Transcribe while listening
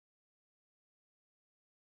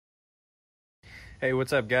Hey,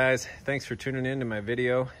 what's up guys? Thanks for tuning in to my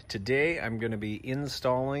video. Today I'm going to be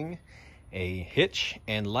installing a hitch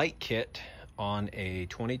and light kit on a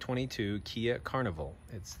 2022 Kia Carnival.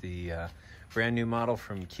 It's the brand new model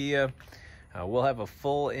from Kia. We'll have a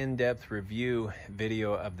full in-depth review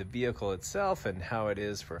video of the vehicle itself and how it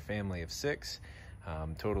is for a family of 6.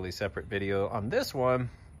 Totally separate video. On this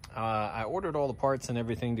one, I ordered all the parts and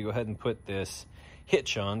everything to go ahead and put this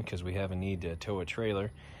hitch on because we have a need to tow a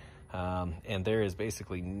trailer. And there is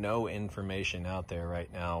basically no information out there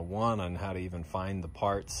right now. 1, on how to even find the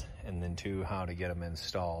parts, and then 2, how to get them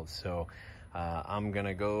installed. So I'm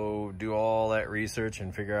gonna go do all that research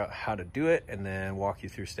and figure out how to do it, and then walk you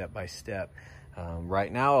through step by step.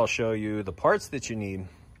 Right now I'll show you the parts that you need.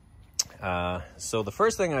 So the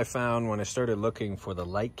first thing I found when I started looking for the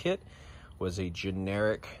light kit was a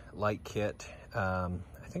generic light kit.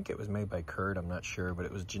 I think it was made by Kurt, I'm not sure, but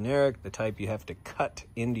it was generic, the type you have to cut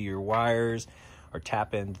into your wires or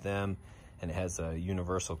tap into them, and it has a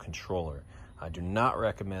universal controller. I do not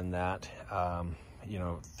recommend that. You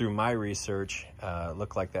know, through my research, it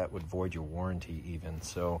looked like that would void your warranty even.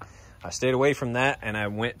 So I stayed away from that, and I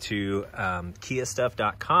went to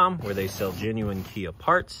kiastuff.com where they sell genuine Kia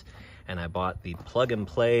parts, and I bought the plug and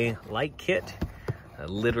play light kit.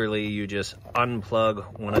 Literally, you just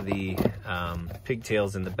unplug one of the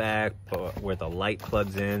pigtails in the back where the light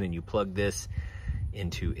plugs in, and you plug this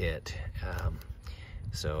into it.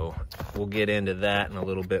 So we'll get into that in a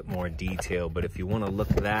little bit more detail, but if you want to look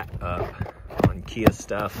that up on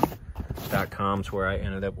kiastuff.com is where I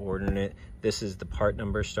ended up ordering it. This is the part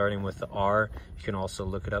number starting with the R. You can also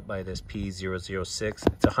look it up by this P006.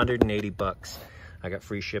 It's 180 bucks. I got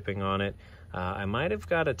free shipping on it. I might have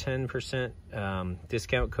got a 10%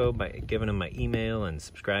 discount code by giving them my email and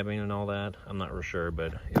subscribing and all that. I'm not real sure,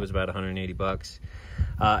 but it was about 180 bucks.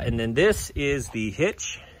 And then this is the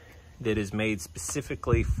hitch that is made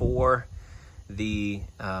specifically for the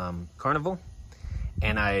Carnival.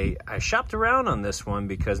 And I shopped around on this one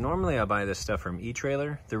because normally I buy this stuff from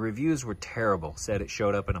eTrailer. The reviews were terrible. Said it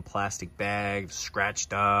showed up in a plastic bag,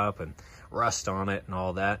 scratched up, and rust on it and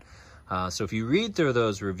all that. So if you read through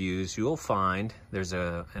those reviews, you'll find there's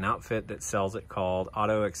an outfit that sells it called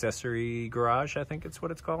Auto Accessory Garage, I think it's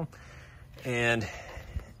what it's called. And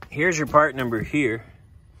here's your part number here.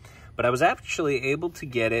 But I was actually able to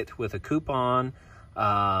get it with a coupon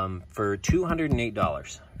for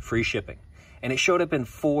 $208, free shipping. And it showed up in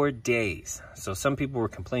 4 days. So some people were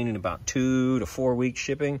complaining about 2 to 4 week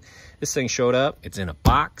shipping. This thing showed up, it's in a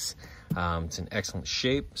box. It's in excellent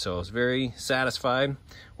shape, so I was very satisfied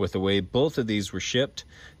with the way both of these were shipped.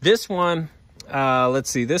 This one, let's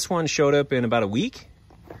see, this one showed up in about a week,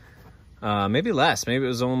 maybe less, maybe it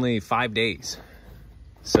was only 5 days.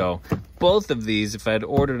 So both of these, if I'd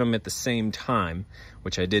ordered them at the same time,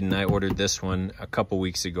 which I didn't, I ordered this one a couple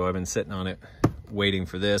weeks ago. I've been sitting on it waiting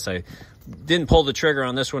for this. I didn't pull the trigger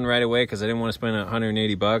on this one right away because I didn't want to spend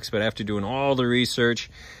 180 bucks, but after doing all the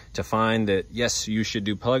research to find that, yes, you should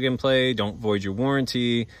do plug and play, don't void your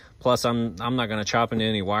warranty. Plus, I'm not going to chop into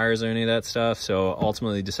any wires or any of that stuff. So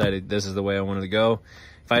ultimately decided this is the way I wanted to go.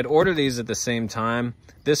 If I'd ordered these at the same time,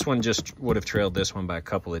 this one just would have trailed this one by a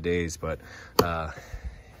couple of days, but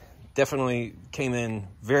definitely came in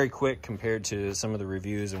very quick compared to some of the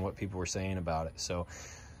reviews and what people were saying about it. So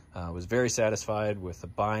I was very satisfied with the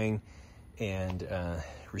buying and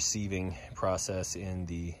receiving process in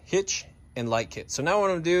the hitch and light kit. So now what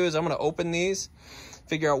I'm gonna do is I'm gonna open these,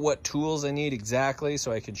 figure out what tools I need exactly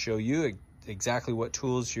so I can show you exactly what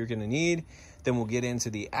tools you're gonna need. Then we'll get into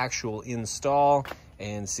the actual install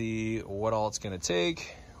and see what all it's gonna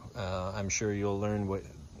take. I'm sure you'll learn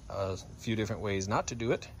a few different ways not to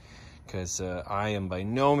do it, because I am by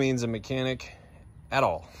no means a mechanic at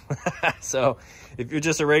all. So if you're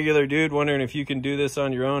just a regular dude wondering if you can do this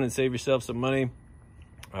on your own and save yourself some money,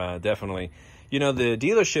 definitely. You know, the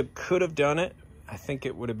dealership could have done it. I think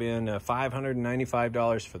it would have been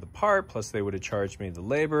 $595 for the part, plus they would have charged me the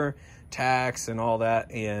labor, tax, and all that.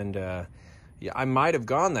 And yeah, I might have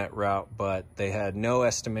gone that route, but they had no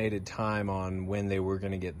estimated time on when they were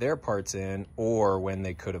going to get their parts in or when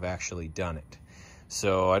they could have actually done it.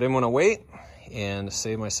 So I didn't want to wait and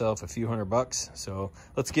save myself a few $100. So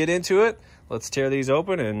let's get into it. Let's tear these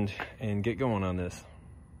open and get going on this.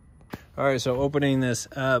 All right, so opening this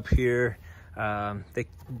up here, to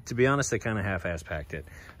be honest, they kind of half-ass packed it.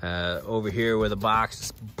 Over here where the box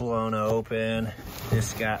is blown open,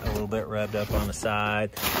 this got a little bit rubbed up on the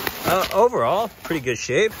side. Overall, pretty good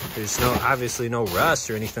shape. There's obviously no rust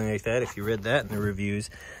or anything like that if you read that in the reviews.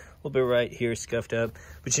 A little bit right here scuffed up,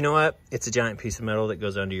 but you know what? It's a giant piece of metal that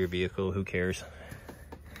goes under your vehicle. Who cares?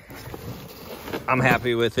 I'm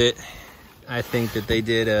happy with it. I think that they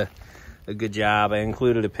did a good job. I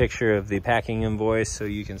included a picture of the packing invoice so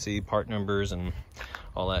you can see part numbers and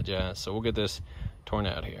all that jazz. So we'll get this torn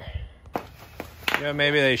out here. Yeah,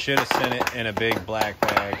 maybe they should have sent it in a big black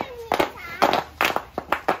bag.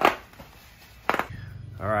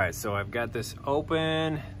 All right, so I've got this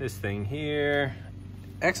open, this thing here.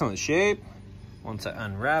 Excellent shape. Once I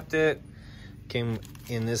unwrapped it, came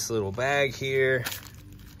in this little bag here.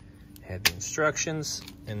 Had the instructions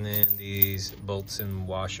and then these bolts and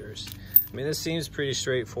washers. I mean, this seems pretty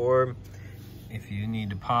straightforward. If you need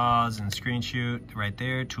to pause and screen shoot, right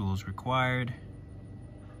there, tools required.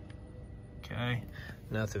 Okay,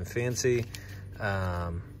 nothing fancy.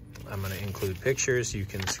 I'm gonna include pictures. You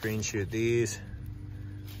can screen shoot these.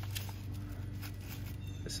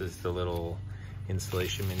 This is the little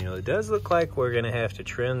installation manual. It does look like we're gonna have to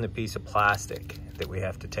trim the piece of plastic that we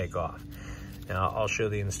have to take off. Now, I'll show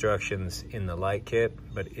the instructions in the light kit,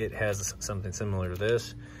 but it has something similar to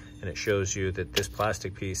this, and it shows you that this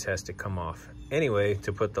plastic piece has to come off anyway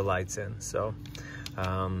to put the lights in. So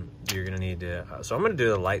you're gonna need to, so I'm gonna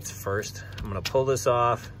do the lights first. I'm gonna pull this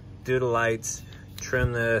off, do the lights,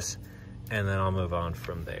 trim this, and then I'll move on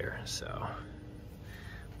from there. So,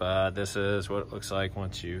 but this is what it looks like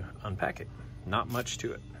once you unpack it. Not much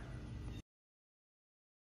to it.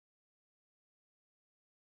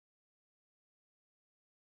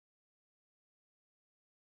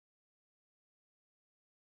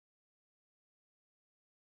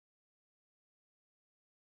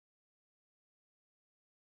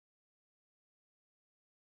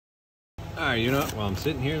 All right, you know what, while I'm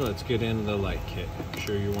sitting here, let's get into the light kit. I'm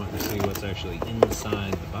sure you're wanting to see what's actually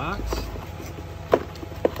inside the box.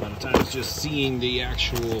 A lot of times just seeing the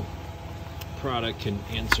actual product can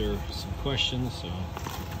answer some questions, so.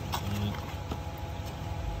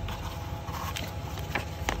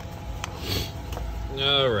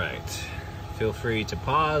 All right, feel free to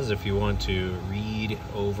pause if you want to read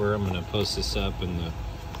over. I'm gonna post this up in the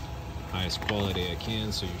highest quality I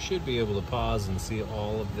can, so you should be able to pause and see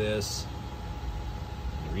all of this.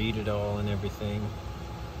 Read it all and everything.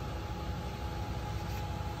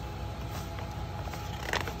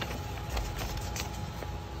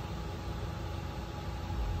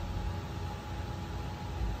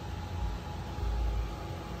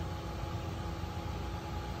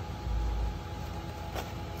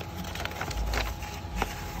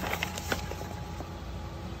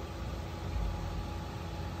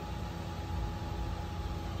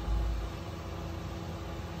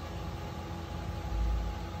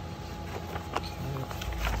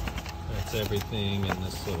 Everything in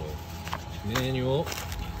this little manual.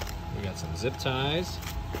 We got some zip ties.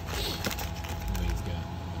 We've got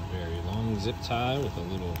a very long zip tie with a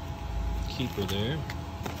little keeper there.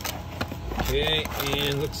 Okay,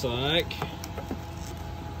 and looks like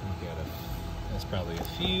we got that's probably a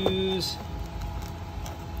fuse.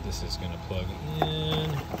 This is going to plug in.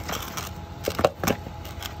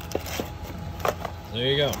 There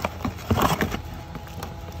you go.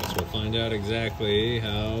 Find out exactly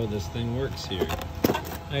how this thing works here.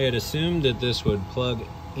 I had assumed that this would plug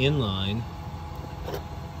inline,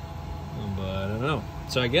 but I don't know.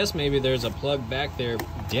 So I guess maybe there's a plug back there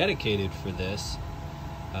dedicated for this.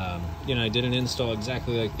 You know, I did an install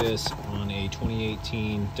exactly like this on a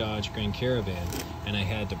 2018 Dodge Grand Caravan, and I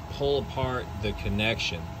had to pull apart the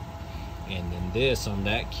connection. And then this on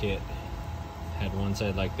that kit had one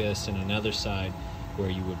side like this and another side where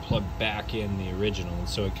you would plug back in the original, and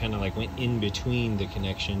so it kind of like went in between the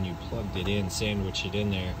connection. You plugged it in, sandwiched it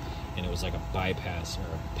in there, and it was like a bypass or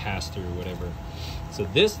a pass through, whatever. So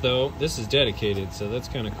this though, this is dedicated, so that's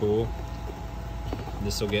kind of cool.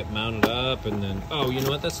 This will get mounted up, and then, oh, you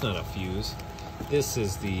know what, that's not a fuse. This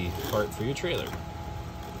is the part for your trailer.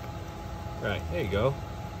 Right, there you go.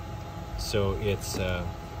 So it's a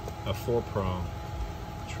 4-prong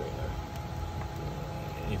trailer.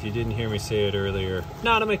 If you didn't hear me say it earlier,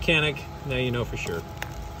 not a mechanic, now you know for sure.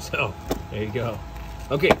 So, there you go.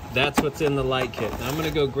 Okay, that's what's in the light kit. Now I'm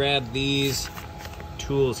gonna go grab these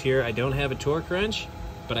tools here. I don't have a torque wrench,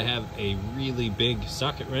 but I have a really big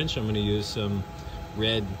socket wrench. I'm gonna use some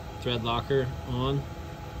red thread locker on,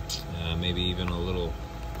 maybe even a little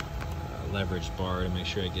leverage bar to make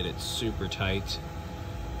sure I get it super tight.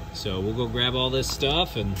 So we'll go grab all this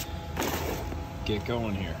stuff and get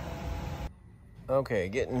going here. Okay,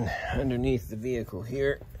 getting underneath the vehicle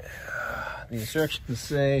here. The instructions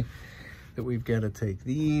say that we've got to take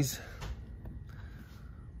these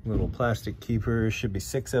little plastic keepers, should be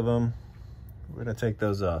 6 of them. We're gonna take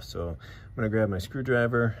those off. So I'm gonna grab my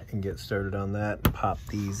screwdriver and get started on that and pop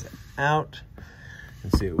these out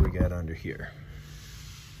and see what we got under here.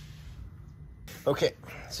 Okay,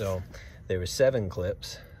 so there were 7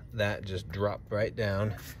 clips that just dropped right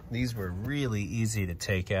down. These were really easy to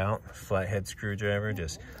take out. Flathead screwdriver,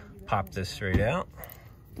 just pop this straight out.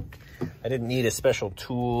 I didn't need a special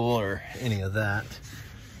tool or any of that.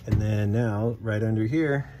 And then now, right under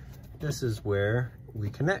here, this is where we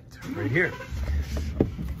connect, right here.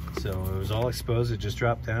 So it was all exposed, it just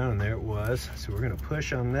dropped down, and there it was. So we're gonna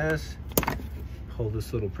push on this, pull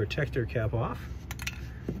this little protector cap off.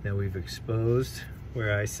 Now we've exposed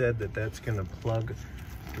where I said that that's gonna plug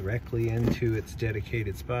directly into its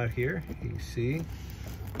dedicated spot here. You see,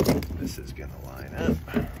 this is gonna line up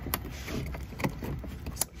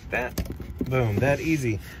just like that. Boom, that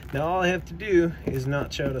easy. Now all I have to do is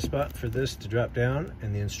notch out a spot for this to drop down,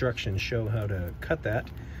 and the instructions show how to cut that.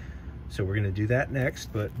 So we're gonna do that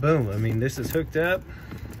next, but boom, I mean, this is hooked up.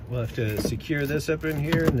 We'll have to secure this up in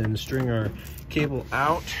here and then string our cable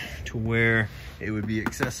out to where it would be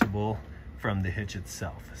accessible from the hitch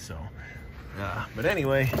itself. So, but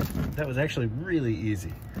anyway, that was actually really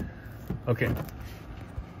easy.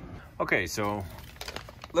 Okay, so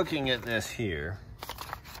looking at this here,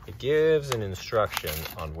 it gives an instruction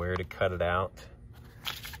on where to cut it out,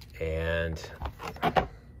 and I'm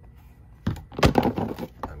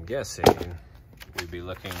guessing we'd be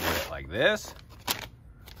looking at it like this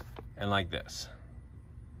and like this.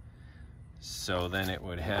 So then it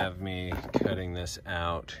would have me cutting this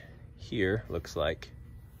out here, looks like.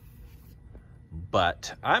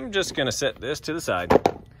 But I'm just gonna set this to the side.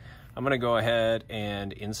 I'm gonna go ahead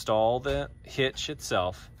and install the hitch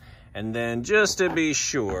itself, and then just to be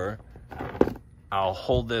sure, I'll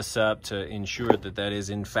hold this up to ensure that that is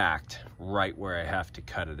in fact right where I have to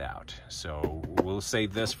cut it out. So we'll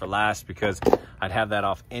save this for last because I'd have that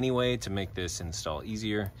off anyway to make this install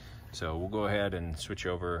easier. So we'll go ahead and switch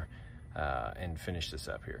over and finish this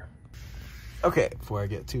up here. Okay, before I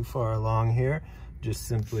get too far along here, just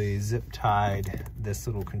simply zip tied this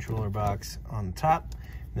little controller box on the top.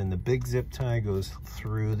 Then the big zip tie goes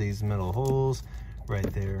through these metal holes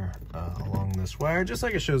right there along this wire, just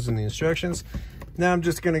like it shows in the instructions. Now I'm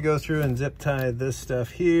just gonna go through and zip tie this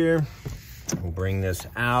stuff here. We'll bring this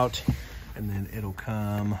out, and then it'll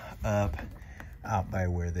come up out by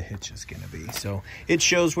where the hitch is gonna be. So it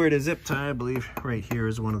shows where to zip tie. I believe right here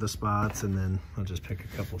is one of the spots, and then I'll just pick a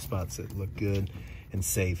couple spots that look good and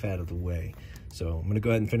safe out of the way. So I'm gonna go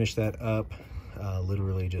ahead and finish that up,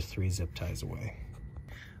 literally just 3 zip ties away.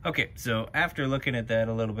 Okay, so after looking at that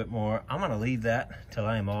a little bit more, I'm gonna leave that till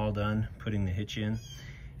I am all done putting the hitch in,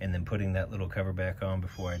 and then putting that little cover back on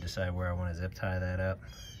before I decide where I wanna zip tie that up,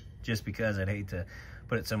 just because I'd hate to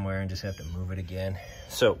put it somewhere and just have to move it again.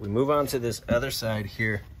 So we move on to this other side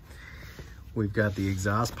here. We've got the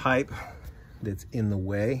exhaust pipe that's in the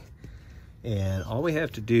way, and all we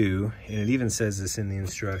have to do, and it even says this in the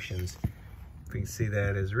instructions, if you can see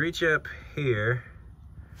that, is reach up here,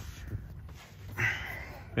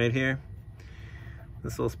 right here,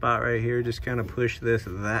 this little spot right here, just kind of push this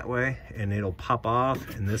that way and it'll pop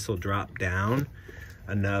off, and this will drop down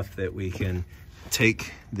enough that we can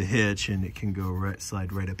take the hitch and it can go right,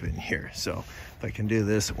 slide right up in here. So if I can do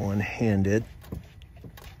this one-handed,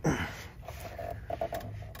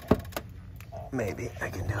 maybe I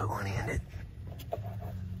can do it one-handed.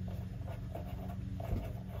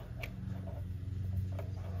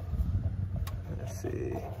 Let's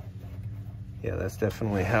see. Yeah, that's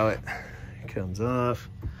definitely how it comes off.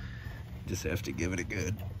 Just have to give it a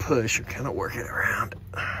good push or kind of work it around.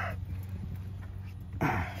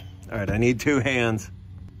 All right, I need 2 hands.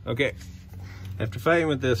 Okay, after fighting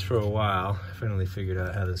with this for a while, I finally figured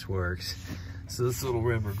out how this works. So this little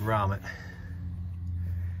rubber grommet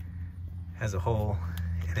has a hole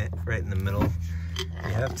in it right in the middle.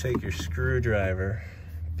 You have to take your screwdriver,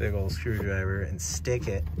 big old screwdriver, and stick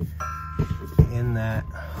it in that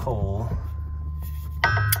hole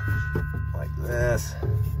like this,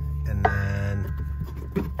 and then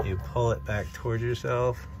you pull it back towards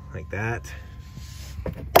yourself like that,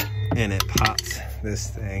 and it pops this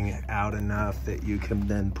thing out enough that you can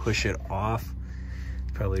then push it off.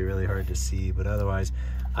 It's probably really hard to see, but otherwise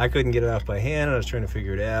I couldn't get it off by hand. I was trying to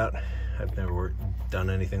figure it out. I've never done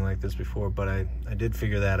anything like this before, but I did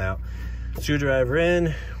figure that out. Screwdriver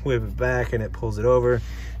in, whip it back, and it pulls it over.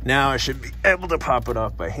 Now I should be able to pop it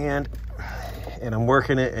off by hand, and I'm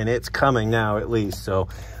working it, and it's coming now at least. So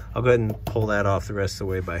I'll go ahead and pull that off the rest of the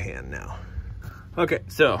way by hand now. Okay,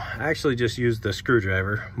 so I actually just used the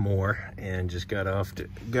screwdriver more and just got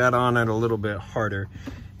on it a little bit harder.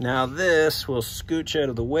 Now this will scooch out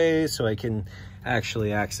of the way so I can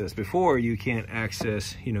actually access. Before, you can't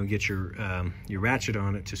access, you know, get your ratchet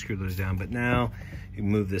on it to screw those down, but now you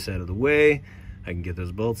move this out of the way. I can get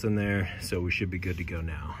those bolts in there, so we should be good to go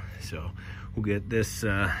now. So we'll get this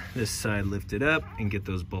this side lifted up and get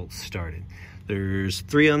those bolts started. There's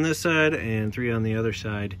 3 on this side and 3 on the other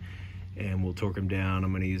side, and we'll torque them down.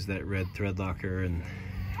 I'm gonna use that red thread locker, and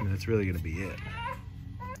that's really gonna be it.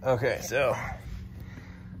 Okay, so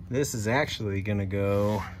this is actually gonna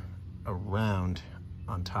go around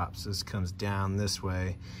on top. So this comes down this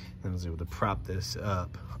way, and I was able to prop this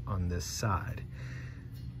up on this side.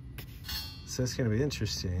 So it's gonna be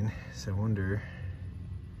interesting. So I wonder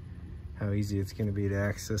how easy it's gonna be to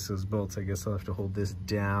access those bolts. I guess I'll have to hold this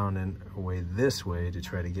down and away this way to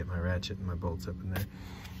try to get my ratchet and my bolts up in there.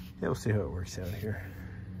 Yeah, we'll see how it works out here.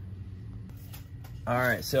 All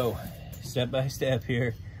right, so step by step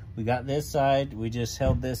here. We got this side, we just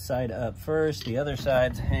held this side up first. The other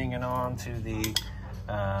side's hanging on to the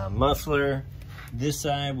muffler. This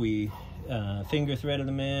side, we finger threaded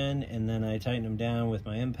them in, and then I tightened them down with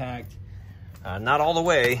my impact. Not all the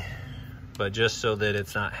way, but just so that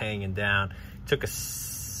it's not hanging down. Took a,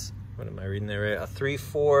 what am I reading there, right? A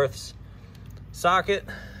 3/4 socket,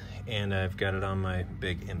 and I've got it on my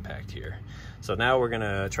big impact here. So now we're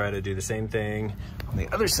gonna try to do the same thing on the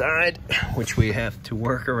other side, which we have to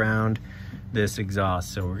work around this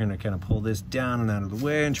exhaust. So we're gonna kind of pull this down and out of the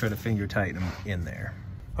way and try to finger tighten them in there.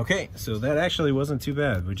 Okay, so that actually wasn't too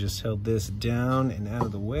bad. We just held this down and out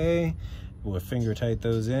of the way. We'll finger tight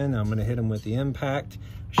those in. I'm gonna hit them with the impact.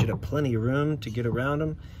 I should have plenty of room to get around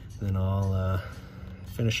them. Then I'll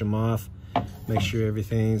finish them off, make sure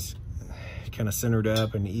everything's kind of centered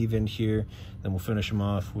up and even here. Then we'll finish them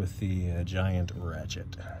off with the giant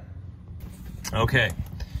ratchet. Okay,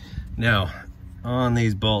 now on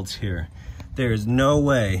these bolts here, there's no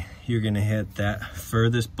way you're gonna hit that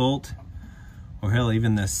furthest bolt, or hell,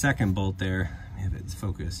 even the second bolt there, if it's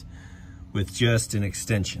focused, with just an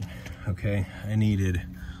extension. Okay, I needed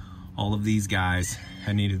all of these guys.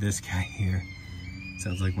 I needed this guy here.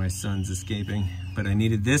 Sounds like my son's escaping, but I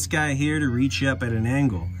needed this guy here to reach up at an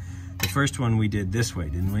angle. The first one we did this way,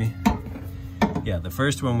 didn't we? Yeah, the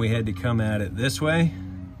first one we had to come at it this way,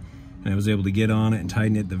 and I was able to get on it and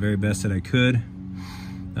tighten it the very best that I could.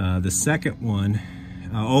 The second one,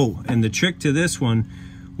 oh, and the trick to this one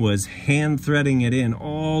was hand threading it in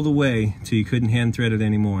all the way till you couldn't hand thread it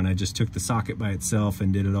anymore, and I just took the socket by itself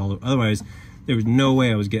and did it all. Otherwise, there was no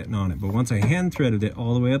way I was getting on it. But once I hand threaded it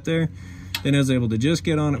all the way up there, then I was able to just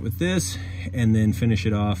get on it with this and then finish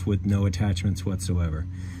it off with no attachments whatsoever.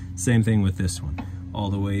 Same thing with this one, all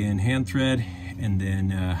the way in hand thread, and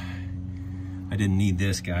then I didn't need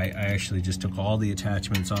this guy. I actually just took all the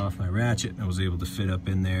attachments off my ratchet and I was able to fit up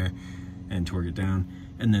in there and torque it down.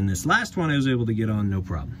 And then this last one I was able to get on no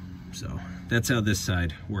problem. So that's how this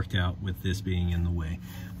side worked out with this being in the way.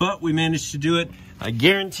 But we managed to do it. I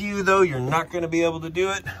guarantee you though, you're not gonna be able to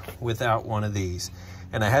do it without one of these.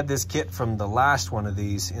 And I had this kit from the last one of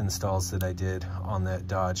these installs that I did on that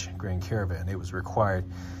Dodge Grand Caravan. It was required.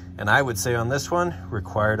 And I would say on this one,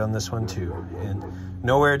 required on this one too. And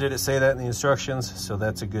nowhere did it say that in the instructions, so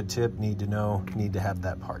that's a good tip. Need to know, need to have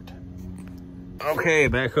that part. Okay,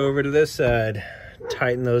 back over to this side.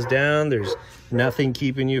 Tighten those down. There's nothing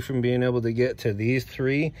keeping you from being able to get to these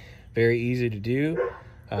 3. Very easy to do.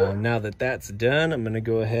 Now that that's done, I'm gonna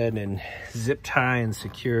go ahead and zip tie and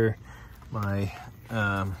secure my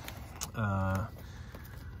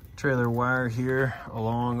trailer wire here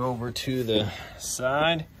along over to the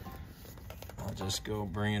side. I'll just go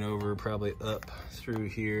bring it over probably up through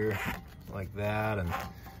here like that, and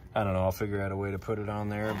I don't know, I'll figure out a way to put it on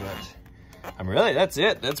there, but that's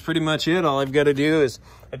it. That's pretty much it. All I've got to do is,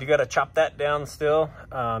 if you got to chop that down still,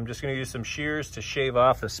 I'm just going to use some shears to shave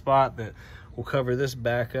off the spot that will cover this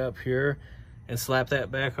back up here and slap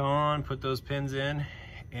that back on, put those pins in,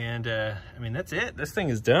 and I mean, that's it. This thing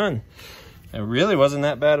is done. It really wasn't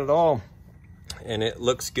that bad at all, and it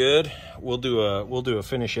looks good. We'll do a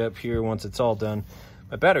finish up here once it's all done.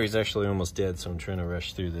 My battery's actually almost dead, so I'm trying to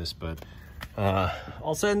rush through this, but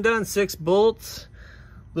all said and done, 6 bolts.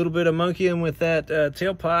 A little bit of monkeying with that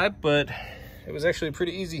tailpipe, but it was actually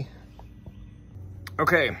pretty easy.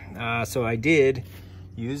 Okay, so I did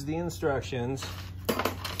use the instructions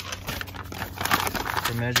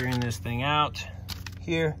for measuring this thing out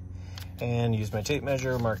here, and used my tape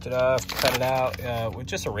measure, marked it off, cut it out with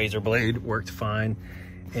just a razor blade. Worked fine,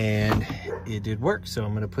 and it did work. So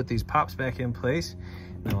I'm gonna put these pops back in place,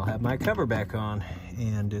 and I'll have my cover back on.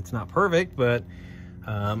 And it's not perfect, but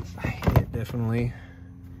it definitely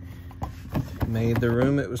made the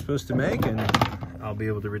room it was supposed to make, and I'll be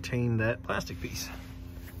able to retain that plastic piece.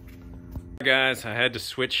 Guys, I had to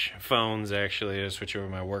switch phones actually. I had to switch over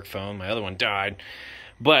my work phone. My other one died,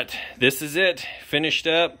 but this is it, finished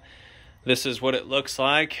up. this is what it looks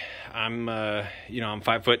like. I'm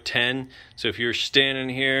 5'10", so if you're standing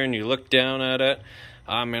here and you look down at it,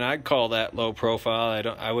 I mean, I'd call that low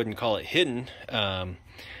profile. I wouldn't call it hidden,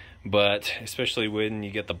 but especially when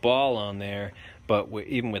you get the ball on there. But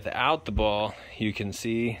even without the ball, you can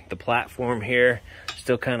see the platform here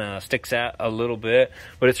still kind of sticks out a little bit,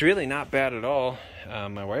 but it's really not bad at all.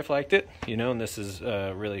 My wife liked it, and this is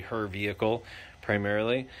really her vehicle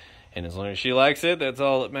primarily, and as long as she likes it, that's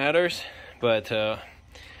all that matters. But let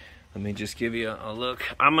me just give you a look.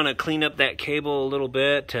 I'm gonna clean up that cable a little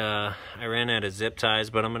bit. I ran out of zip ties,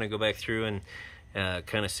 but I'm gonna go back through and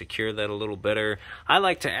kind of secure that a little better. I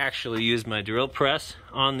like to actually use my drill press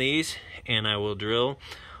on these, and I will drill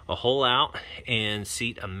a hole out and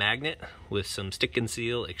seat a magnet with some Stick and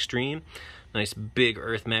Seal Extreme. Nice big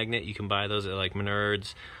earth magnet. You can buy those at like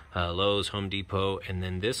Menards, Lowe's, Home Depot, and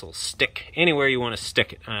then this will stick anywhere you want to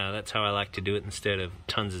stick it. That's how I like to do it instead of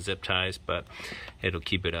tons of zip ties, but it'll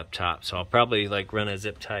keep it up top. So I'll probably like run a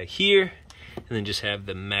zip tie here and then just have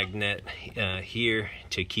the magnet here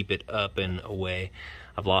to keep it up and away.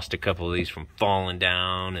 I've lost a couple of these from falling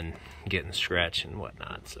down and getting scratched and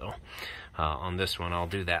whatnot, so on this one I'll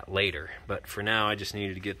do that later, but for now I just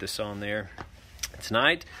needed to get this on there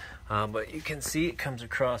tonight. But you can see it comes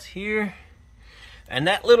across here, and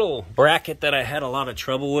that little bracket that I had a lot of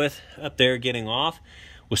trouble with up there getting off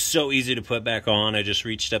was so easy to put back on. I just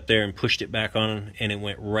reached up there and pushed it back on and it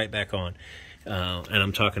went right back on. And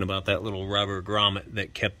I'm talking about that little rubber grommet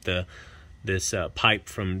that kept this pipe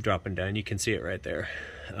from dropping down. You can see it right there.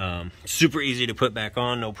 Super easy to put back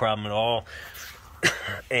on, no problem at all.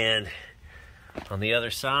 And on the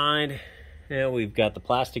other side, we've got the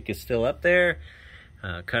plastic is still up there,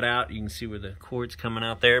 cut out. You can see where the cord's coming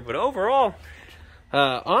out there. But overall,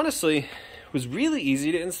 honestly, it was really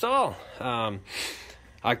easy to install.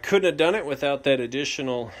 I couldn't have done it without that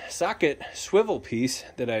additional socket swivel piece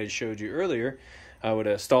that I had showed you earlier. I would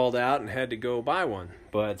have stalled out and had to go buy one.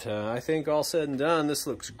 But I think all said and done, this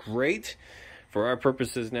looks great. For our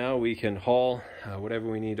purposes now, we can haul whatever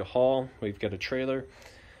we need to haul. We've got a trailer.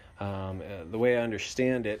 The way I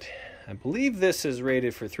understand it, I believe this is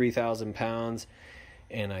rated for 3,000 pounds,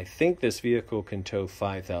 and I think this vehicle can tow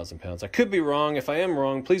 5,000 pounds. I could be wrong. If I am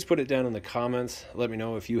wrong, please put it down in the comments. Let me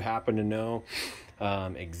know if you happen to know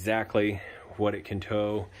exactly what it can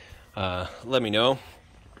tow. Let me know.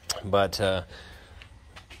 But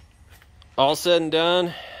all said and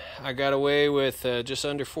done, I got away with just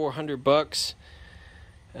under 400 bucks.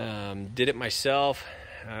 Did it myself.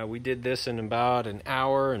 We did this in about an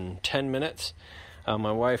hour and 10 minutes.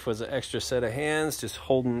 My wife was an extra set of hands, just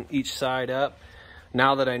holding each side up.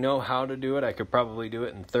 Now that I know how to do it, I could probably do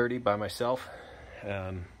it in 30 by myself.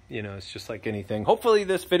 It's just like anything. Hopefully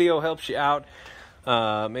this video helps you out.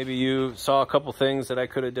 Maybe you saw a couple things that I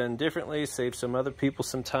could have done differently, save some other people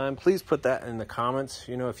some time. Please put that in the comments.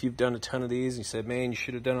 If you've done a ton of these and you said, man, you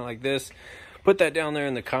should have done it like this, put that down there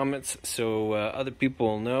in the comments so other people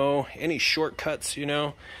will know. Any shortcuts,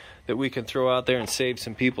 that we can throw out there and save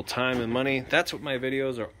some people time and money. That's what my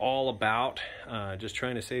videos are all about. Just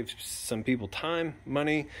trying to save some people time,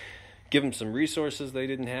 money, give them some resources they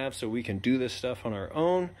didn't have so we can do this stuff on our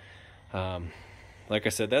own. Like I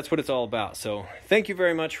said, that's what it's all about. So thank you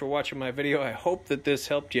very much for watching my video. I hope that this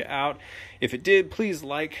helped you out. If it did, please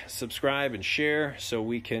like, subscribe, and share so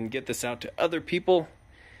we can get this out to other people.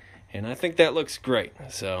 And I think that looks great.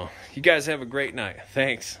 So you guys have a great night.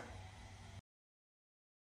 Thanks.